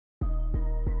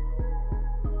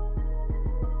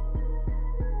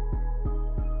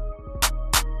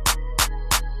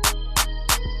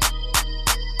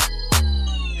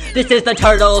This is the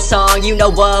turtle song, you know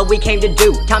what we came to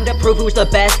do. Time to prove who's the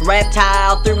best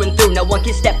reptile through and through. No one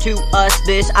can step to us,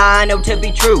 this I know to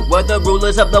be true. We're the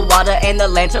rulers of the water and the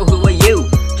land, so who are you?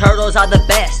 Turtles are the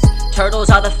best, turtles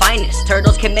are the finest.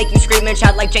 Turtles can make you scream and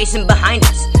shout like Jason behind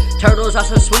us. Turtles are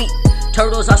so sweet,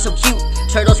 turtles are so cute.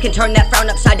 Turtles can turn that frown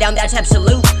upside down, that's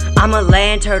absolute. I'm a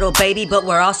land turtle, baby, but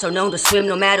we're also known to swim.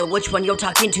 No matter which one you're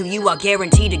talking to, you are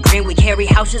guaranteed to grin. We carry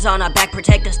houses on our back,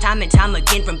 protect us time and time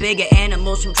again from bigger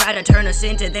animals who try to turn us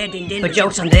into their din-din. But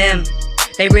joke's on them.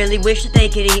 They really wish that they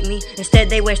could eat me. Instead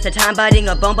they waste their time biting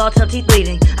a bone ball till teeth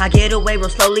bleeding. I get away real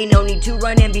slowly, no need to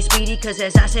run and be speedy, cause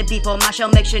as I said before, my shell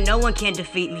makes sure no one can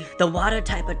defeat me. The water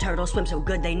type of turtle swim so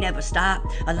good they never stop,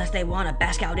 unless they wanna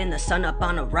bask out in the sun up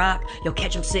on a rock. You'll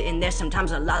catch them sitting there,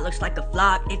 sometimes a lot looks like a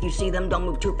flock. If you see them, don't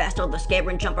move too fast or they'll scare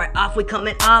and jump right off. We come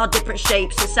in all different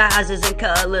shapes and sizes and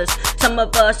colors. Some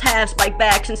of us have spike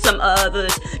backs and some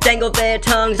others dangle their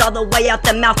tongues all the way out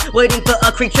the mouth, waiting for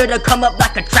a creature to come up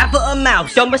like a trap or a mouse.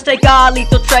 Don't mistake our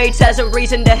lethal traits as a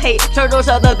reason to hate. Turtles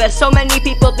are the best, so many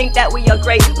people think that we are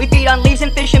great. We feed on leaves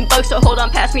and fish and bugs, so hold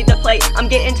on, pass me the plate. I'm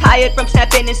getting tired from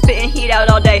snapping and spitting heat out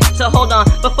all day, so hold on,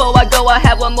 before I go I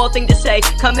have one more thing to say.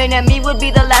 Coming at me would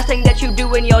be the last thing that you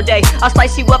do in your day. I'll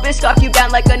slice you up and scarf you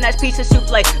down like a nice piece of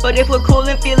souffle. But if we're cool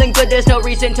and feeling good, there's no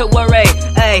reason to worry.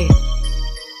 Hey.